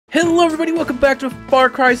Hello everybody, welcome back to Far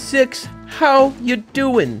Cry 6. How you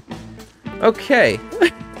doing? Okay.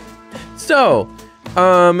 So,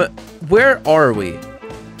 where are we?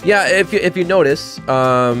 Yeah, if you notice,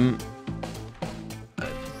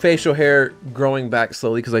 facial hair growing back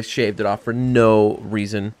slowly because I shaved it off for no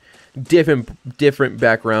reason. Different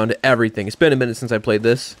background, everything. It's been a minute since I played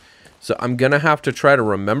this, so I'm gonna have to try to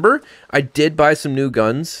remember. I did buy some new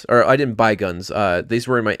guns, or I didn't buy guns. These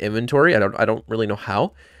were in my inventory. I don't really know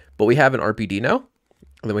how, but we have an RPD now,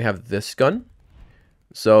 and then we have this gun.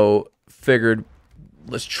 So figured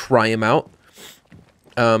let's try him out.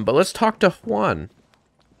 But let's talk to Juan.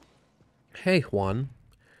 Hey, Juan.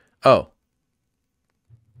 Oh.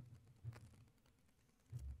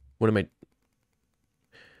 What am I...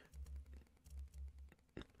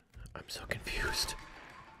 I'm so confused.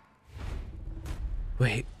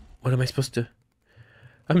 Wait, what am I supposed to...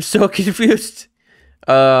 I'm so confused.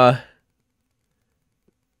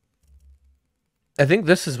 I think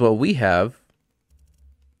this is what we have.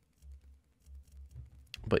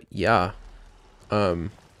 But yeah. Alright.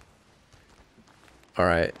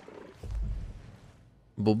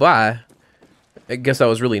 Well, bye. I guess that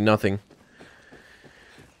was really nothing.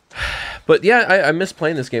 But yeah, I miss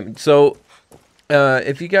playing this game. So,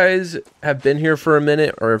 if you guys have been here for a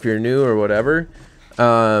minute, or if you're new or whatever,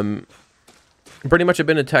 pretty much I've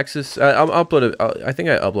been to Texas. I'll upload it. I think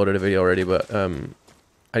I uploaded a video already, but I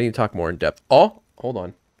need to talk more in depth. Oh, hold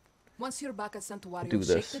on. Once you're back at Santuario, Do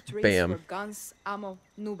this. shake the trees Bam. for guns, ammo,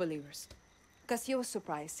 new believers. Castillo was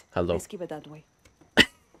surprised. Hello. Let's keep it that way.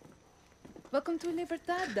 Welcome to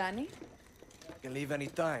Libertad, Danny. Can leave any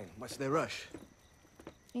time. What's the rush?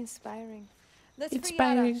 Inspiring. Let's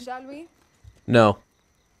Inspiring. free Yara, shall we? No.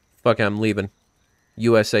 Fuck it, I'm leaving.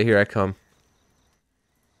 USA, here I come.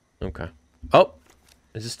 Okay. Oh,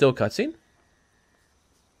 is this still a cutscene?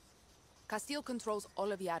 Castillo controls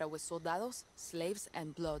all of Yara with soldados, slaves,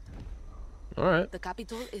 and blood. Alright. The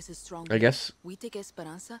capital is a strong. I guess we take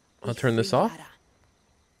Esperanza. I'll turn this off. Yara.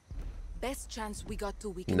 Best chance we got to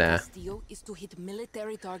weaken Nah. Castillo is to hit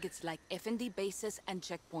military targets like FND bases and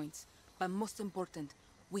checkpoints. But most important,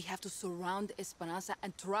 we have to surround Esperanza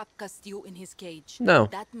and trap Castillo in his cage. No.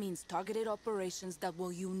 That means targeted operations that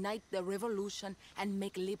will unite the revolution and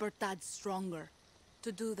make Libertad stronger.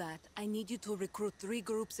 To do that, I need you to recruit 3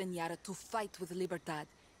 groups in Yara to fight with Libertad.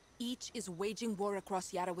 Each is waging war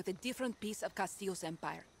across Yara with a different piece of Castillo's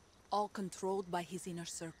empire, all controlled by his inner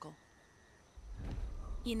circle.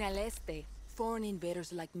 In El Este, foreign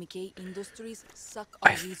invaders like Mickey Industries suck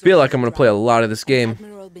our I feel like I'm gonna play a dry. lot of this game.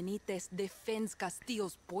 Admiral Benitez defends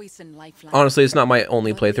Castillo's poison lifeline. Honestly, it's not my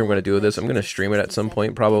only playthrough I'm gonna do with this. I'm gonna stream it at some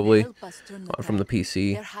point, probably, from the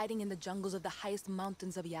PC. They're hiding in the jungles of the highest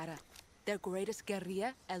mountains of Yara. Their greatest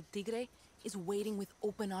guerrilla, El Tigre, is waiting with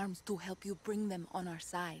open arms to help you bring them on our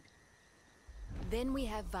side. Then we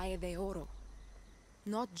have Valle de Oro.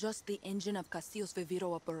 Not just the engine of Castillo's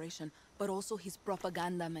Viviro operation, but also his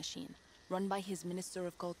propaganda machine, run by his Minister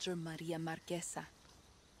of Culture, Maria Marquesa.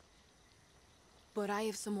 But I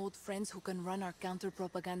have some old friends who can run our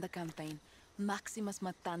counter-propaganda campaign, Maximas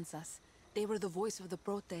Matanzas. They were the voice of the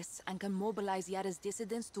protests and can mobilize Yara's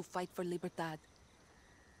dissidents to fight for Libertad.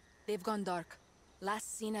 They've gone dark.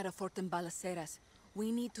 Last seen at a fort in Balaceras.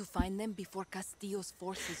 We need to find them before Castillo's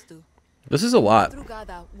forces do. This is a lot. In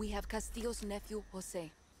Madrugada, we have Castillo's nephew,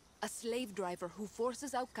 Jose, a slave driver who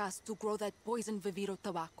forces outcasts to grow that poison Viviro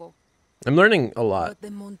tobacco. I'm learning a lot. But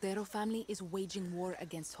the Montero family is waging war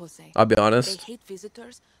against Jose. I'll be They honest. hate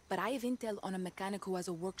visitors, but I have intel on a mechanic who has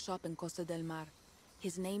a workshop in Costa del Mar.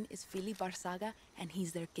 His name is Philip Barzaga, and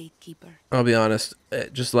he's their gatekeeper. I'll be honest.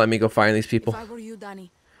 Just let me go find these people. If I were you,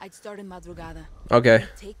 Danny, I'd start in Madrugada. Okay.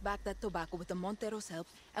 We'd take back that tobacco with the Montero's help,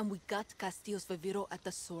 and we got Castillo's Viviro at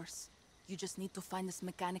the source. You just need to find this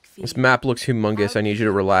mechanic Philip. This map looks humongous. I need you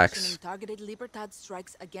to relax. Targeted Libertad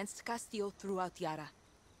strikes against Castillo throughout Yara.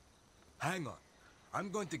 Hang on. I'm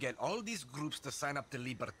going to get all these groups to sign up to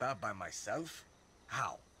Libertad by myself?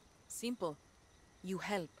 How? Simple. You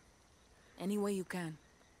help. Any way you can.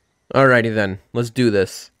 Alrighty then. Let's do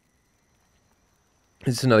this.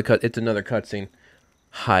 It's another cutscene.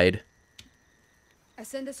 Hide. I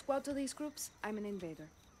send a squad to these groups, I'm an invader.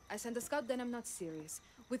 I send a scout, then I'm not serious.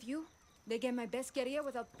 With you, they get my best guerrilla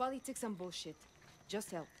without politics and bullshit.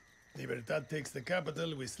 Just help. Libertad takes the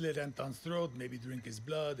capital, we slit Anton's throat, maybe drink his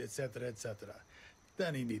blood, etc., etc.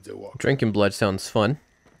 Then he needs a walk. Drinking blood sounds fun.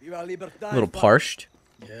 Viva Libertad, A little parched.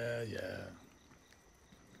 Yeah, yeah.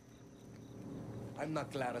 I'm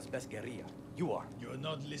not Clara's best guerrilla. You are. You're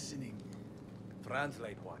not listening.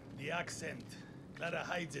 Translate one. The accent. Clara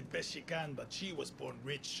hides it best she can, but she was born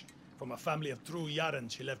rich. From a family of true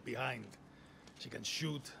Yaran she left behind. She can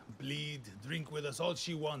shoot, bleed, drink with us all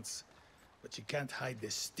she wants, but she can't hide the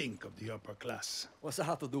stink of the upper class. What's that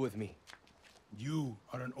have to do with me? You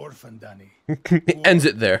are an orphan, Danny. Ends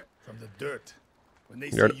it there. From the dirt. When they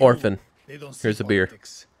You're see an orphan. they don't see Here's a beer.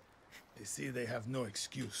 politics. They see they have no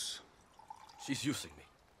excuse. She's using me.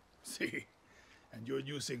 See? And you're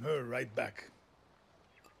using her right back.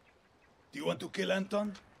 Do you want to kill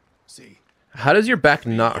Anton? See. How does your back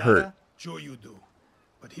not hurt? Clara? Sure you do.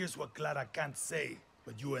 But here's what Clara can't say,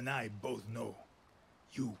 but you and I both know.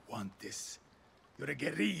 You want this. You're a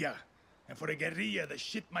guerrilla. And for a guerrilla, the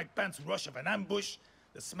shit my pants rush of an ambush,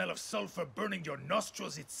 the smell of sulfur burning your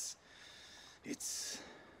nostrils, it's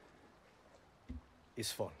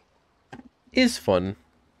Fun. Is fun.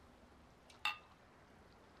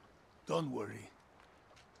 Don't worry.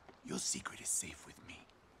 Your secret is safe with me.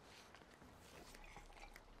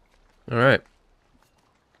 All right.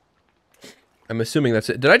 I'm assuming that's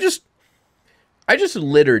it. Did I just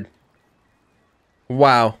littered.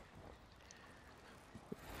 Wow.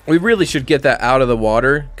 We really should get that out of the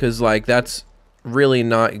water, because, like, that's really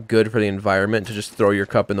not good for the environment to just throw your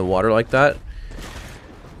cup in the water like that.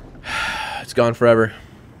 It's gone forever.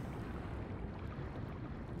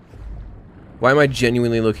 Why am I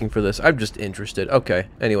genuinely looking for this? I'm just interested. Okay.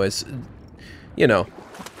 Anyways, you know,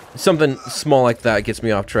 something small like that gets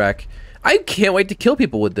me off track. I can't wait to kill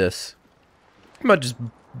people with this. I'm about to just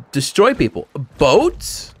destroy people.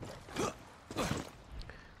 Boats?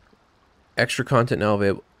 Extra content now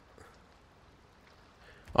available.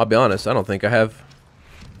 I'll be honest, I don't think I have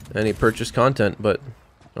any purchased content, but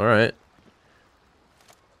alright.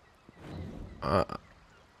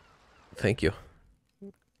 Thank you.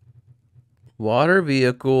 Water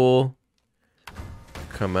vehicle.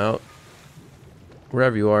 Come out.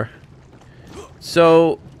 Wherever you are.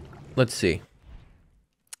 So, let's see.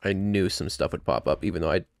 I knew some stuff would pop up, even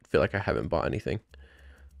though I feel like I haven't bought anything.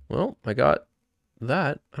 Well, I got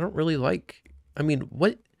that. I don't really like... I mean,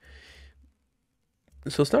 what...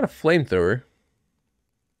 So it's not a flamethrower.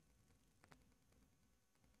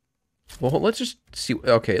 Well, let's just see...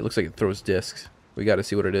 Okay, it looks like it throws discs. We gotta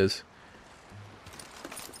see what it is.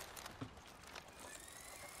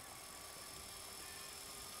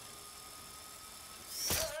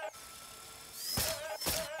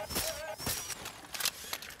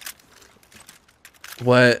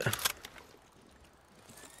 What?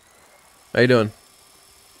 How you doing?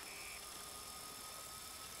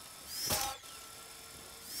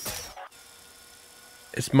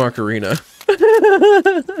 It's Margarina.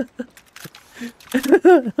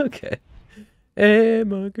 Okay. Hey,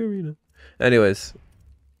 Margarina. Anyways.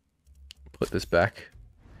 Put this back.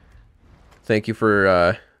 Thank you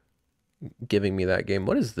for giving me that game.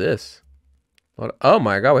 What is this? Oh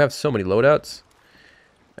my god, we have so many loadouts.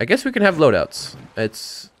 I guess we can have loadouts.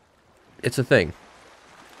 It's a thing.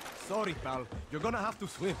 Sorry, pal. You're gonna have to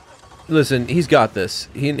swim. Listen, he's got this.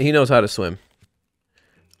 He knows how to swim.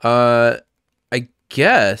 I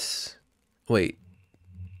guess. Wait.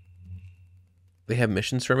 They have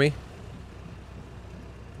missions for me?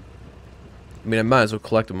 I mean, I might as well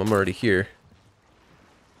collect them. I'm already here.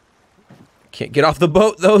 Can't get off the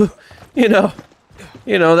boat though. You know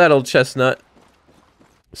that old chestnut.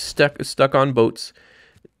 Stuck on boats.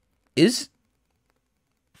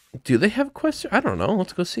 Do they have quests? I don't know.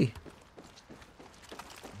 Let's go see.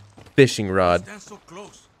 Fishing rod. Stand so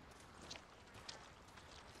close.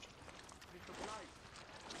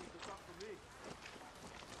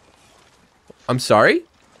 I'm sorry?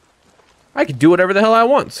 I can do whatever the hell I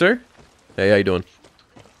want, sir. Hey, how you doing?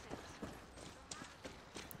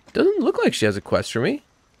 Doesn't look like she has a quest for me.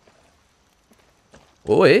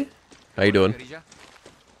 Oi. How you doing?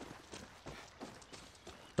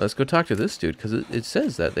 Let's go talk to this dude, because it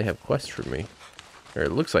says that they have quests for me. Or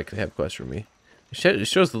it looks like they have quests for me. It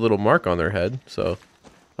shows the little mark on their head, so...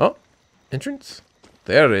 Oh! Entrance?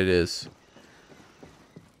 There it is.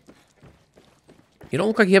 You don't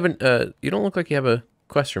look like you have a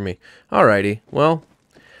quest for me. Alrighty, well...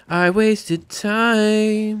 I wasted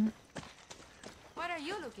time. What are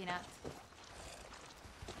you looking at?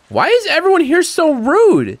 Why is everyone here so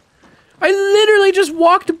rude? I literally just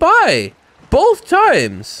walked by. Both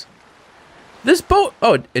times. This boat...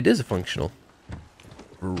 Oh, it is a functional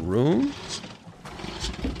room.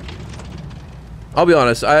 I'll be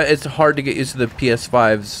honest. It's hard to get used to the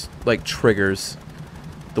PS5's, like, triggers.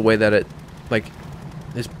 The way that it, like,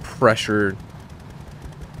 is pressure...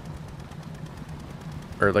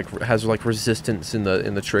 Or, like, has, like, resistance in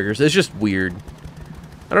the triggers. It's just weird.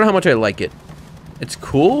 I don't know how much I like it. It's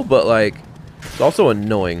cool, but, like, it's also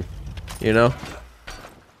annoying. You know?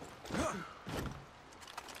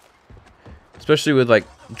 Especially with, like,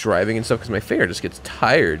 driving and stuff because my finger just gets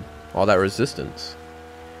tired. All that resistance.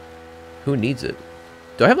 Who needs it?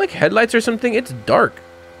 Do I have like headlights or something? It's dark.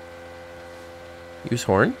 Use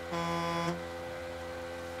horn.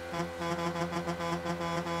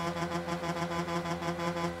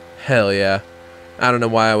 Hell yeah. I don't know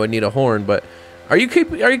why I would need a horn, but are you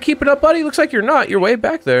keeping up, buddy? Looks like you're not. You're way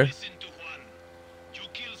back there.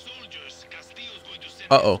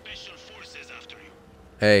 Uh-oh.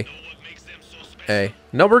 Hey. Hey.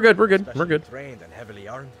 No, we're good. We're good. We're good. Trained and heavily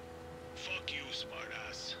armed. Fuck you,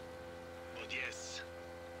 smartass. But yes,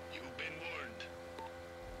 you've been warned.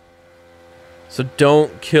 So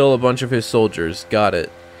don't kill a bunch of his soldiers. Got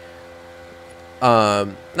it.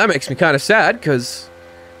 That makes me kind of sad because,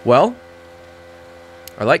 well,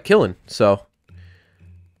 I like killing, so.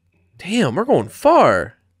 Damn, we're going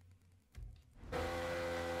far.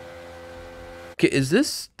 Okay, is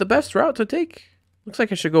this the best route to take? Looks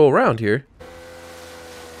like I should go around here.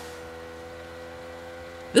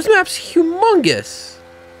 This map's humongous.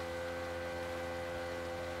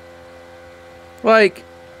 Like,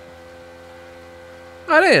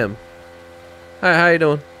 oh damn. Hi, how you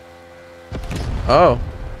doing? Oh.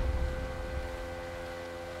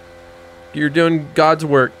 You're doing God's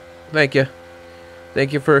work. Thank you.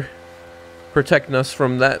 Thank you for protecting us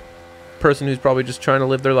from that person who's probably just trying to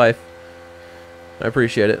live their life. I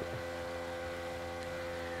appreciate it.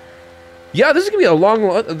 Yeah, this is gonna be a long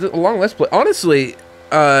Let's Play. Honestly,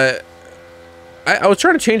 I was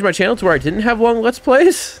trying to change my channel to where I didn't have long Let's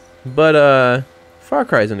Plays, but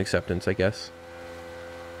FarCry is an acceptance, I guess.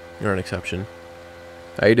 You're an exception.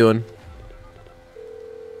 How you doing?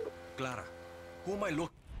 Clara, who am I looking?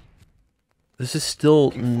 This is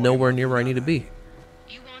still nowhere near where I need to be.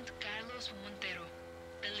 You want Carlos Montero,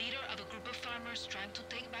 the leader of a group of farmers trying to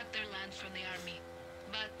take back their land from the army.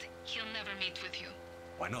 But he'll never meet with you.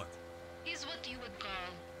 Why not? He's what you would call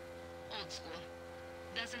old school.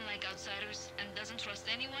 Doesn't like outsiders and doesn't trust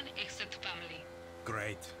anyone except family.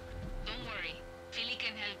 Great. Don't worry, Philly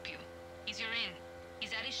can help you. He's your in.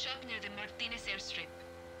 He's at his shop near the Martinez airstrip.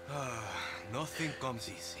 Nothing comes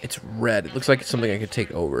easy. It's red. It looks like it's something I could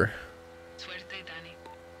take over. Suerte, Danny.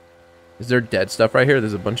 Is there dead stuff right here?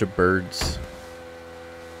 There's a bunch of birds.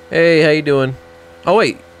 Hey, how you doing? Oh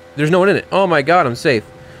wait, there's no one in it. Oh my god, I'm safe.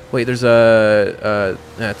 Wait, there's a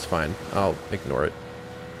that's fine. I'll ignore it.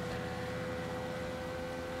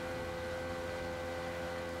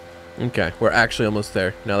 Okay, we're actually almost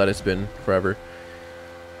there now that it's been forever.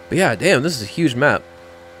 But yeah, damn, this is a huge map.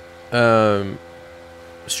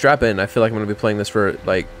 Strap in. I feel like I'm gonna be playing this for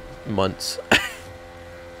like months.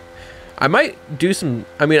 I might do some.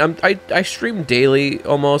 I mean, I stream daily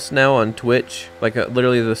almost now on Twitch. Like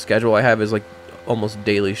literally, the schedule I have is like almost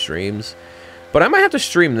daily streams. But I might have to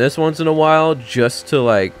stream this once in a while just to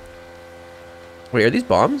like. Wait, are these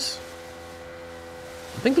bombs?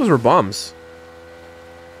 I think those were bombs.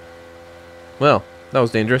 Well, that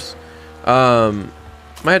was dangerous.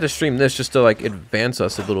 Might have to stream this just to like advance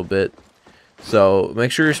us a little bit. So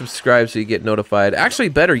make sure you're subscribed so you get notified. Actually,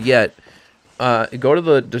 better yet, go to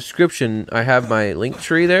the description. I have my link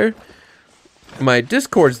tree there. My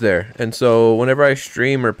Discord's there, and so whenever I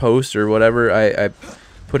stream or post or whatever, I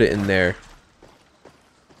put it in there.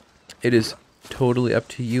 It is totally up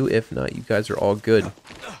to you. If not, you guys are all good.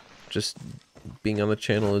 Just being on the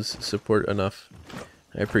channel is support enough.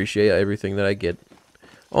 I appreciate everything that I get.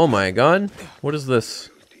 Oh my god, what is this?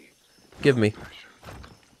 Give me.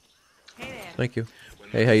 Thank you.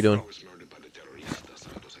 Hey, how you doing?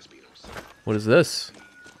 What is this?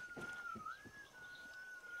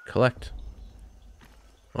 Collect.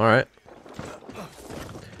 Alright.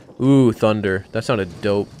 Ooh, thunder. That sounded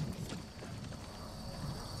dope.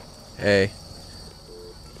 Hey.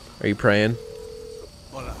 Are you praying?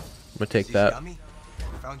 Hola. I'm gonna take that. Yummy?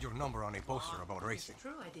 Found your number on a poster about racing. Oh,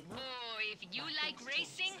 if you like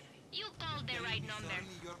racing, you called the right number.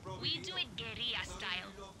 We do it guerrilla style.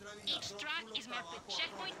 Each track is marked with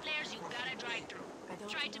checkpoint players you gotta drive through.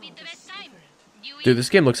 Try to beat the best time. Dude, this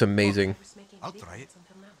game looks amazing. I'll try it.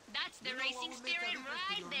 That's the racing spirit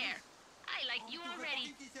right there. I like you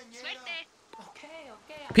already. Suerte.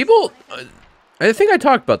 People, I think I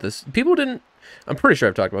talked about this. People didn't, I'm pretty sure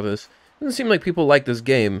I've talked about this. It doesn't seem like people like this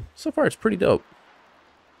game. So far, it's pretty dope.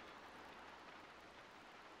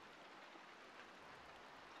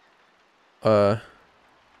 Coño,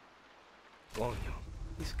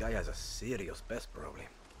 this guy has a serious pest problem.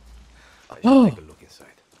 I should take a look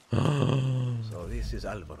inside. So this is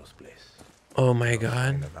Alvaro's place. Oh my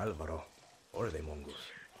god. Either Alvaro or the mongoose.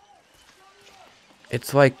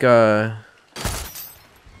 It's like,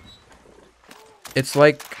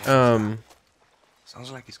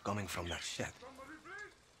 Sounds like it's coming from that shed.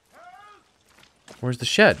 Where's the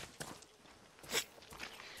shed?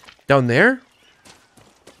 Down there?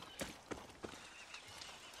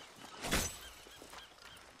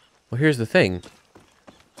 Well, here's the thing.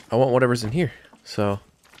 I want whatever's in here. So...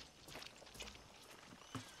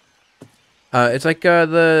 it's like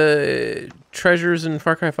the treasures in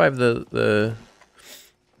Far Cry 5. The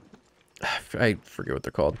I forget what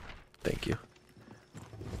they're called. Thank you.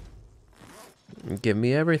 Give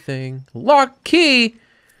me everything. Lock key!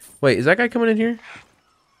 Wait, is that guy coming in here?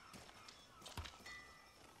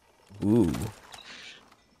 Ooh.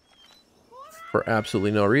 For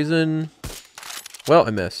absolutely no reason. Well,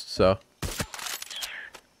 I missed, so.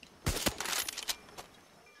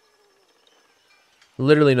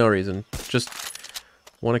 Literally no reason. Just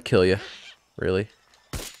want to kill you. Really.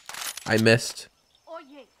 I missed.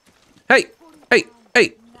 Hey! Hey!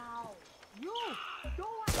 Hey!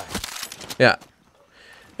 Yeah.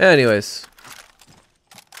 Anyways.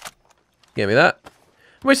 Give me that.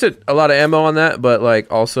 I wasted a lot of ammo on that, but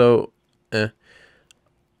like also, I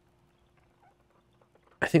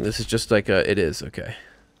think this is just like a, it is, okay.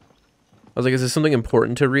 I was like, is this something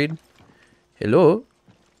important to read? Hello?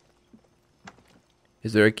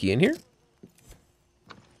 Is there a key in here?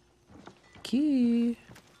 Key.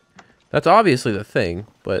 That's obviously the thing,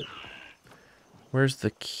 but where's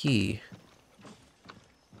the key?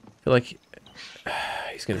 I feel like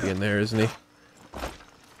he's gonna be in there, isn't he?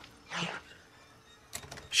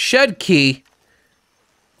 Shed key.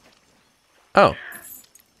 Oh.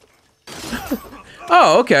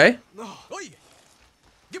 Oh, okay. Oye,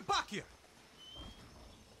 get back here.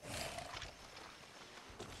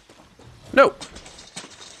 No.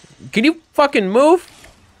 Can you fucking move?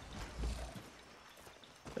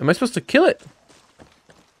 Am I supposed to kill it?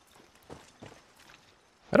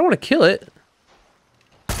 I don't want to kill it.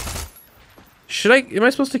 Should I? Am I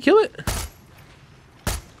supposed to kill it?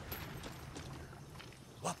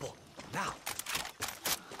 Guapo, now.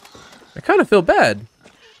 I kind of feel bad.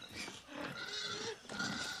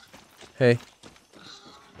 Hey.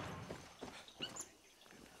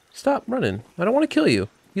 Stop running. I don't want to kill you.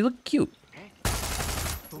 You look cute.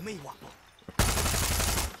 To me, guapo.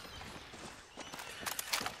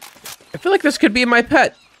 I feel like this could be my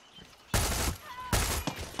pet.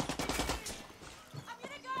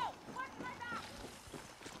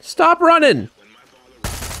 Stop running.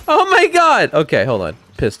 Oh my god. Okay, hold on.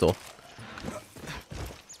 Pistol.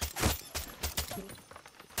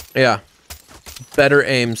 Yeah. Better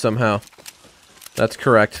aim somehow. That's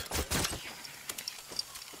correct.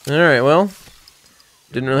 Alright, well.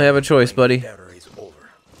 Didn't really have a choice, buddy. Terror is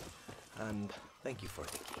over. And thank you for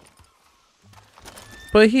the key.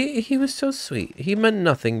 But he was so sweet. He meant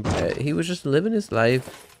nothing bad. He was just living his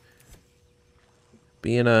life.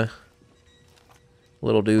 Being a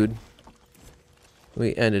little dude.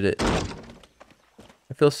 We ended it.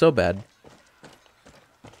 I feel so bad.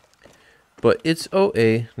 But it's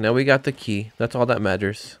OA. Now we got the key. That's all that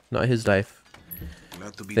matters. Not his life.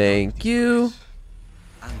 Thank you.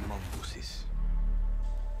 And mongooses.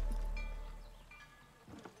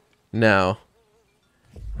 Now.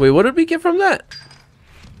 Wait, what did we get from that?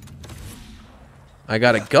 I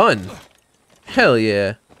got a gun. Hell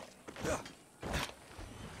yeah.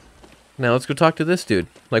 Now let's go talk to this dude.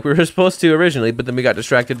 Like we were supposed to originally, but then we got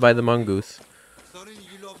distracted by the mongoose.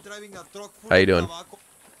 How you doing?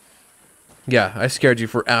 Yeah, I scared you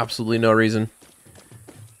for absolutely no reason.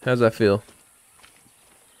 How's that feel?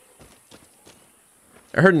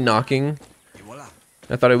 I heard knocking.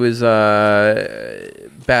 I thought it was a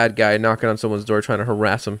bad guy knocking on someone's door trying to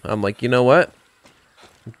harass him. I'm like, you know what?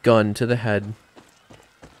 Gun to the head.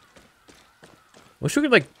 Wish we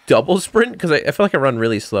could like double sprint because I feel like I run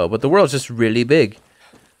really slow, but the world's just really big.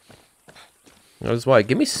 That's why.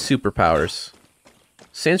 Give me superpowers.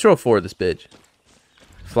 Saints Row 4 this bitch.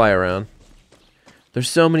 Fly around. There's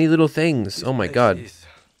so many little things. Oh my god. Is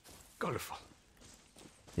colorful.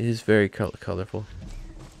 It is very colorful.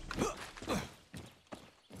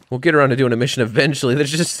 We'll get around to doing a mission eventually.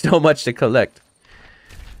 There's just so much to collect.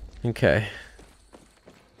 Okay.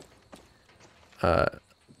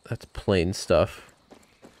 That's plain stuff.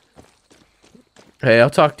 Hey, I'll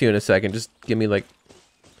talk to you in a second. Just give me like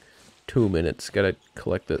 2 minutes. Gotta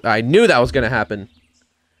collect this. I knew that was gonna happen.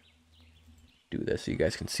 Do this so you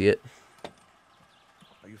guys can see it.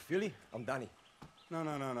 Are you Philly? I'm Danny. No.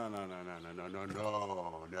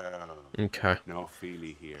 Okay. No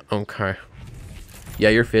Philly here. Okay. Yeah,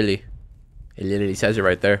 you're Philly. It literally says it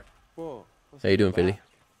right there. Whoa. How you doing, Philly?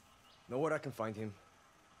 Know where I can find him?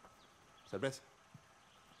 Cerveza.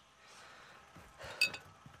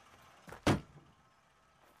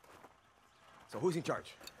 So who's in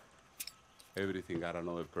charge? Everything got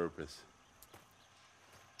another purpose.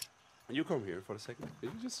 Can you come here for a second?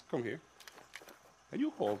 Can you just come here? Can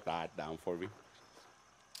you hold that down for me?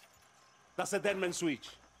 That's a dead man switch.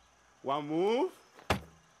 One move.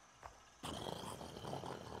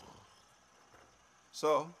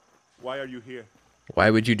 So, why are you here? Why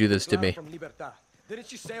would you do this to me? From Libertad.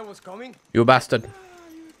 Didn't you say I was coming? You bastard.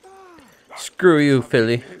 Screw you,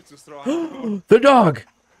 Philly. Just throw out. The dog!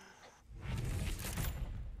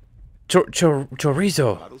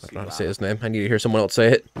 Chorizo. I don't know how to say his name. I need to hear someone else say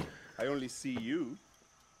it. I only see you.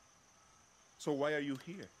 So why are you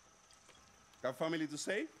here? Got family to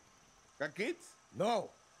save? Got kids? No.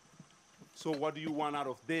 So what do you want out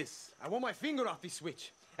of this? I want my finger off this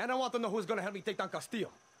switch. And I want to know who's gonna help me take down Castillo.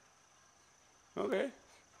 Okay.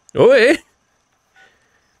 Oh, eh?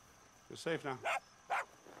 You're safe now.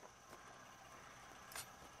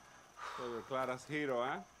 So you're Clara's hero,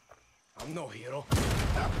 huh? I'm no hero.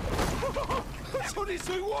 Sorry,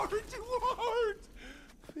 so you weren't.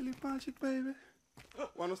 Philly Magic, baby.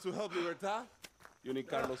 Want us to help Libertad? You need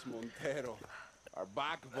Carlos Montero, our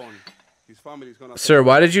backbone. His family's gonna... Sir,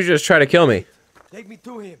 why did you just try to kill me? Take me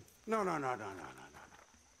to him. No.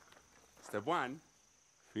 Step 1,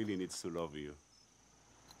 Philly needs to love you.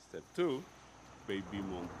 Step 2, Baby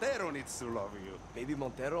Montero needs to love you. Baby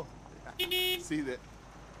Montero. See that?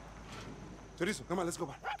 Chorizo, come on, let's go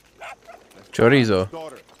back. Chorizo.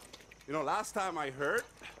 Daughter. You know, last time I heard,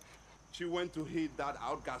 she went to hit that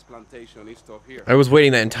outcast plantation east of here. I was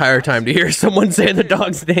waiting that entire time to hear someone say the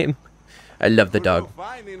dog's name. I love the dog.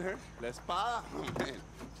 Finding her, La Espada, oh, man,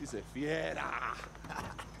 she's a fiera.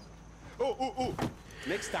 Oh.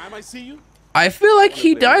 Next time I see you, I feel like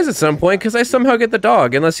he dies at some point because I somehow get the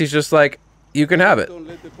dog, unless he's just like, you can have it. don't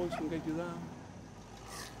let the poison get you down.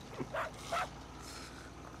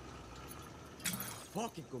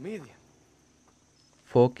 Fucking comedian.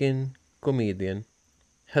 Fucking comedian.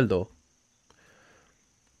 Hello.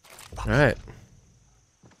 Alright.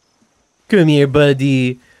 Come here,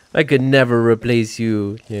 buddy. I could never replace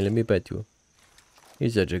you. Here, let me pet you. You're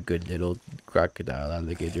such a good little crocodile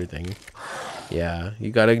alligator thing. Yeah,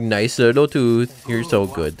 you got a nice little tooth. You're so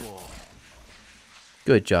good.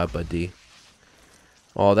 Good job, buddy.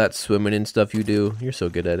 All that swimming and stuff you do. You're so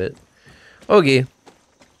good at it. Okay.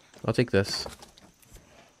 I'll take this.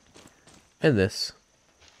 And this.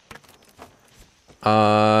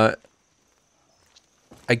 I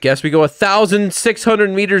guess we go 1,600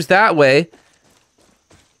 meters that way.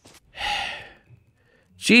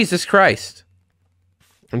 Jesus Christ.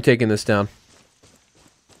 I'm taking this down.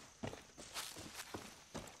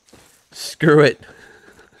 Screw it.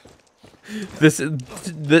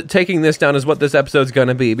 Taking this down is what this episode's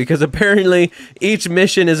gonna be, because apparently each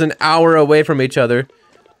mission is an hour away from each other.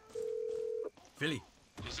 Philly.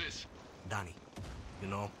 Who's this? Danny. You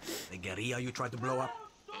know, the guerrilla you tried to blow up?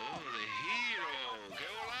 Oh, the hero. Que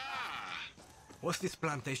hola. What's this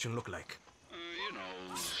plantation look like? You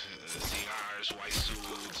know, cigars, white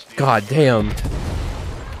suits. God damn.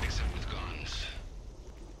 Except with guns.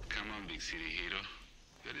 Come on, big city hero.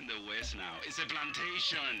 You're in the West now. It's a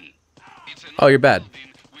plantation. It's an Oh, you're bad.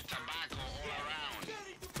 building with tobacco all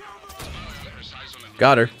around.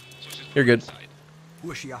 Got her. You're good.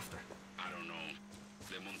 Who is she after? I don't know.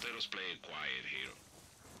 The Monteros play it quiet here.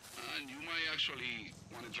 And you might actually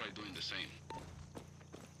want to try doing the same.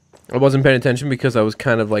 I wasn't paying attention because I was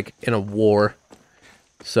kind of like in a war.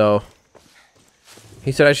 So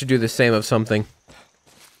he said I should do the same of something.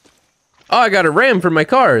 Oh, I got a ram for my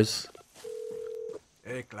cars.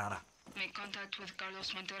 Hey, Clara. Make contact with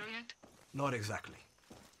Carlos Montero yet? Not exactly.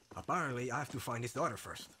 Apparently, I have to find his daughter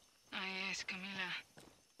first. Ah, yes, Camila.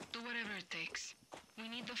 Do whatever it takes. We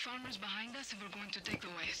need the farmers behind us if we're going to take the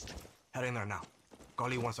West. Heading there now.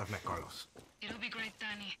 Call you once I've met Carlos. It'll be great,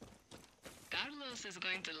 Danny. Carlos is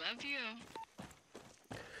going to love you.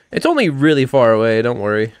 It's only really far away, don't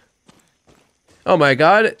worry. Oh my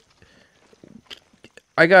god.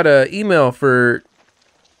 I got an email for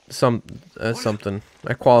something.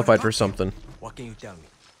 I qualified for something. What can you tell me?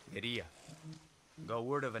 Guerrilla. Got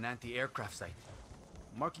word of an anti-aircraft site.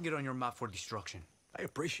 Marking it on your map for destruction. I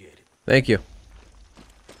appreciate it. Thank you.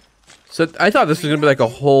 So I thought this was gonna be like a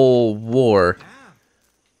whole war.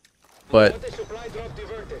 But Supply drop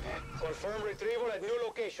diverted. Confirm retrieval at new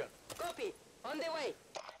location. Copy. On the way.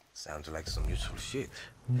 Sounds like some useful shit.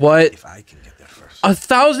 what? If I can get there first.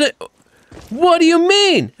 1,000? What do you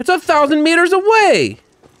mean? It's 1,000 meters away.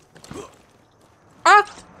 Ah!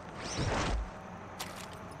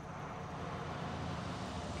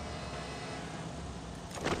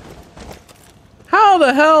 How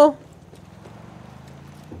the hell?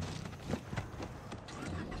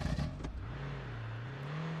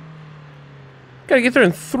 Gotta get there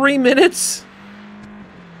in 3 minutes?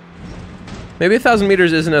 Maybe 1,000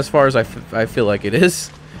 meters isn't as far as I feel like it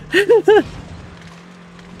is.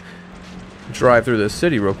 Drive through this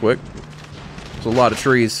city real quick. There's a lot of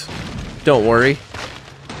trees. Don't worry.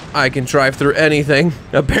 I can drive through anything,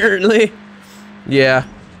 apparently. Yeah.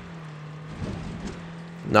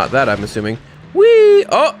 Not that, I'm assuming. Whee!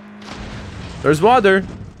 Oh! There's water.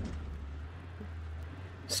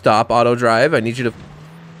 Stop auto drive. I need you to...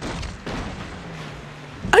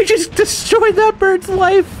 I just destroyed that bird's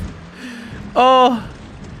life. Oh.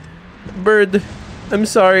 Bird. I'm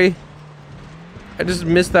sorry. I just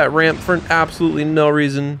missed that ramp for absolutely no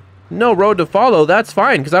reason. No road to follow. That's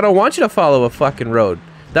fine, because I don't want you to follow a fucking road.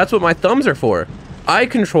 That's what my thumbs are for. I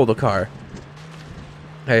control the car.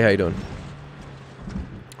 Hey, how you doing?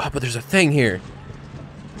 Oh, but there's a thing here.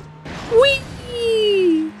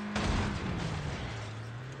 Whee!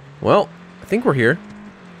 Well, I think we're here.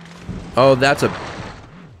 Oh, that's a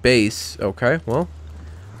base. Okay, well,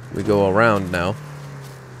 we go around now.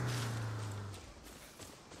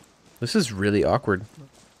 This is really awkward.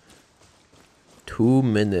 2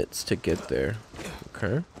 minutes to get there.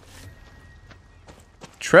 Okay.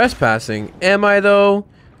 Trespassing. Am I, though?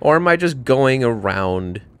 Or am I just going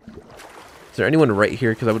around? Is there anyone right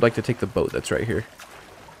here? Because I would like to take the boat that's right here.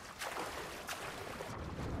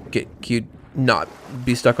 Can you not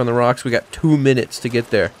be stuck on the rocks? We got 2 minutes to get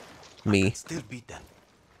there. Me. Still beat them.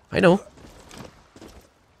 I know.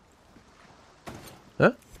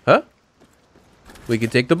 Huh? Huh? We can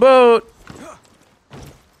take the boat.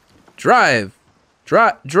 Drive.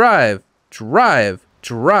 Drive.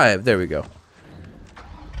 There we go.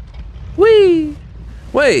 Whee!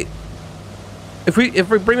 Wait. If we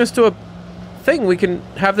bring this to a thing, we can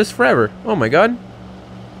have this forever. Oh my god.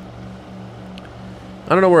 I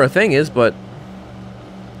don't know where a thing is, but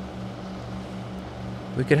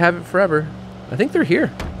we could have it forever. I think they're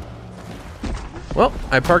here. Well,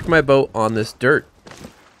 I parked my boat on this dirt.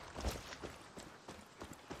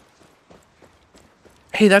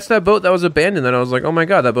 Hey, that's that boat that was abandoned. And I was like, oh my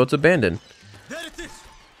god, that boat's abandoned. There it is.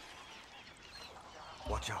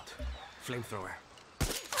 Watch out. Flamethrower.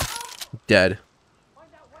 Dead.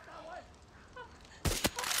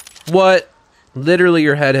 What? Literally,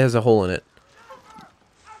 your head has a hole in it.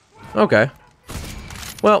 Okay.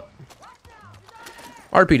 Well.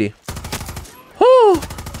 RPD. Oh!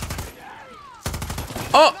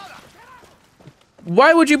 Oh!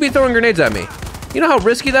 Why would you be throwing grenades at me? You know how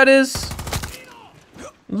risky that is?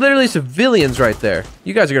 Literally civilians right there.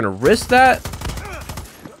 You guys are gonna risk that?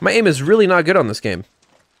 My aim is really not good on this game.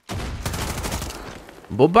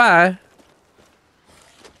 Bye-bye.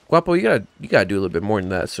 Guapo, you gotta do a little bit more than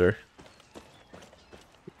that, sir.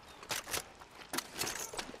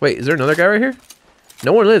 Wait, is there another guy right here?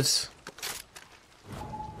 No one lives.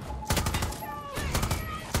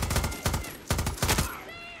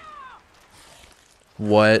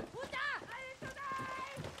 What?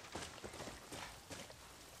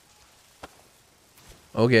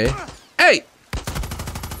 Okay. Hey!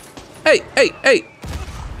 Hey! Hey! Hey!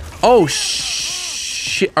 Oh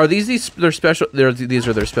shit! Are these their special? These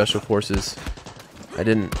are their special forces. I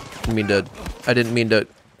didn't mean to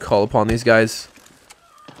call upon these guys.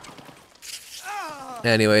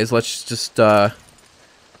 Anyways, let's just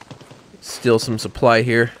steal some supply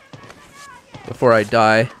here before I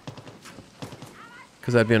die,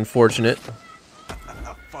 because that'd be unfortunate.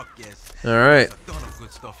 Fuck yes. All right. There's a ton of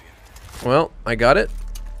good stuff here. Well, I got it.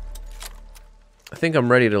 I think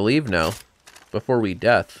I'm ready to leave now, before we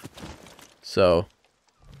death. So,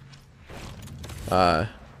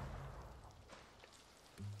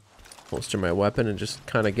 holster my weapon and just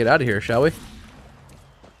kind of get out of here, shall we?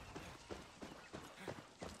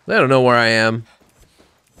 They don't know where I am.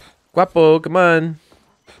 Guapo, come on.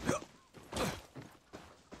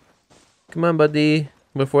 Come on, buddy.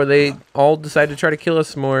 Before they all decide to try to kill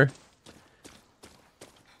us more.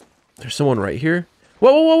 There's someone right here.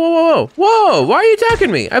 Whoa, whoa, whoa, whoa, whoa, whoa! Whoa! Why are you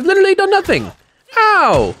attacking me? I've literally done nothing.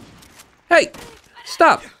 Ow! Hey!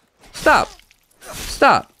 Stop! Stop!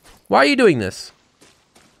 Stop! Why are you doing this?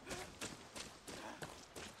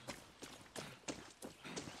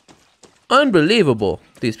 Unbelievable,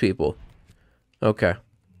 these people. Okay.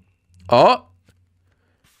 Oh!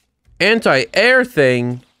 Anti-air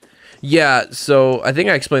thing. Yeah, so I think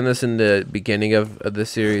I explained this in the beginning of the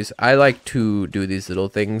series. I like to do these little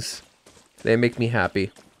things. They make me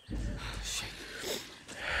happy.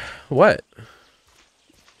 What?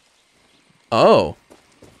 Oh.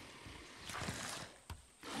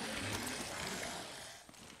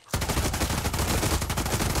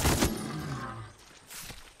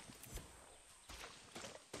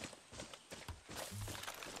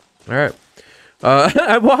 Alright.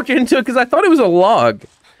 I walked into it because I thought it was a log.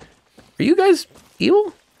 Are you guys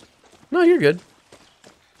evil? No, you're good.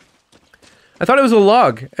 I thought it was a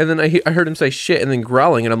log, and then I heard him say shit and then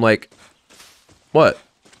growling, and I'm like, what?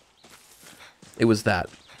 It was that.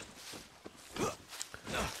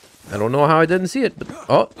 I don't know how I didn't see it, but...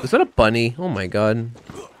 Oh, is that a bunny? Oh my god.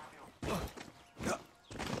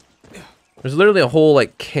 There's literally a whole,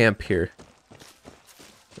 like, camp here.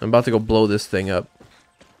 I'm about to go blow this thing up.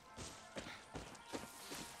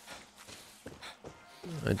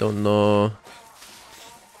 I don't know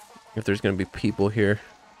if there's gonna be people here.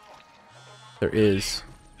 There is.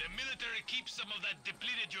 The military keeps some of that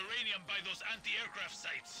depleted uranium by those anti-aircraft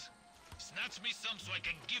sites. Snatch me some so I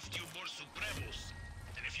can gift you more Supremos.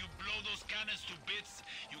 And if you blow those cannons to bits,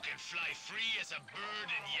 you can fly free as a bird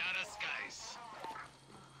in Yara skies.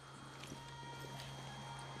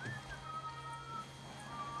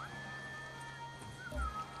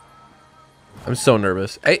 I'm so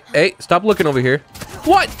nervous. Hey, hey, stop looking over here.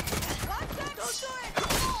 What?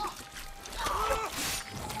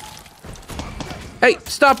 Hey,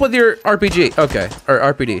 stop with your RPG. Okay, or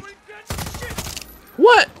RPD.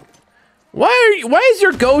 What? Why is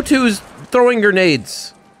your go-to's throwing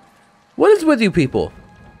grenades? What is with you people?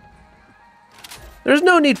 There's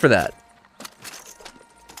no need for that.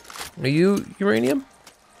 Are you uranium?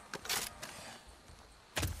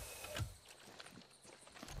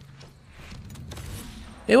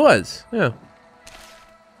 It was, yeah.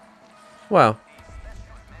 Wow.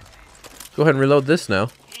 Go ahead and reload this now.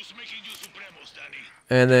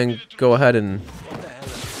 And then go ahead and...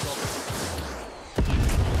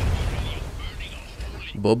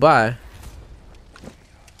 Bye-bye.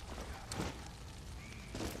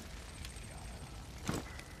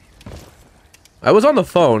 I was on the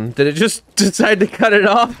phone. Did it just decide to cut it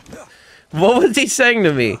off? What was he saying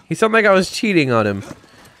to me? He sounded like I was cheating on him.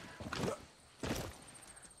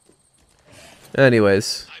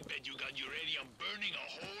 Anyways. I bet you got uranium burning a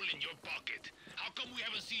hole in your pocket. How come we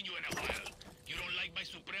haven't seen you in a while? You don't like my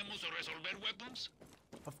Supremos or Resolver weapons?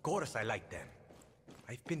 Of course I like them.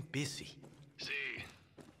 I've been busy. See,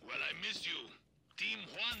 well, I miss you. Team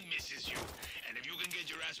Juan misses you. And if you can get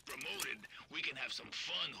your ass promoted, we can have some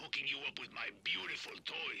fun hooking you up with my beautiful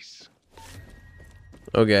toys.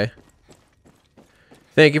 Okay.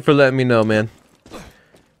 Thank you for letting me know, man.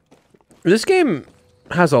 This game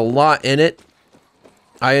has a lot in it.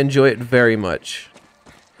 I enjoy it very much.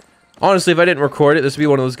 Honestly, if I didn't record it, this would be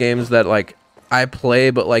one of those games that, like, I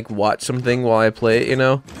play, but, like, watch something while I play it, you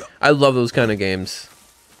know? I love those kind of games.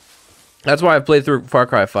 That's why I've played through Far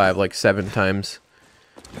Cry 5, like, 7 times.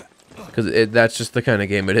 Because that's just the kind of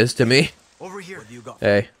game it is to me. Over here. What do you got?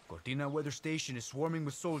 Hey. Cortina Weather Station is swarming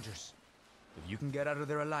with soldiers. If you can get out of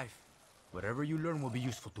there alive, whatever you learn will be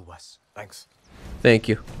useful to us. Thanks. Thank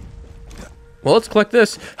you. Well, let's collect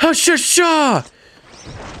this. Ha-sha-sha!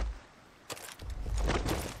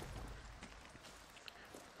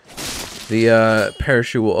 The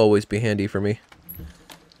parachute will always be handy for me.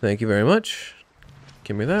 Thank you very much.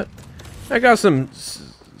 Give me that. I got some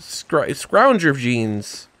scrounger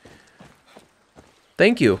jeans.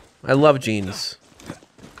 Thank you. I love jeans.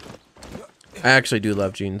 I actually do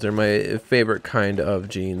love jeans. They're my favorite kind of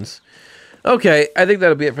jeans. Okay, I think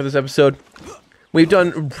that'll be it for this episode. We've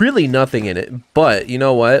done really nothing in it, but you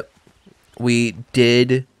know what? We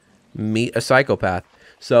did meet a psychopath.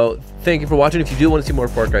 So, thank you for watching. If you do want to see more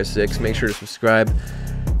Far Cry 6, make sure to subscribe.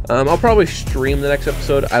 I'll probably stream the next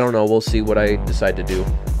episode. I don't know. We'll see what I decide to do.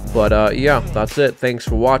 But, yeah, that's it. Thanks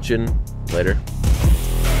for watching. Later.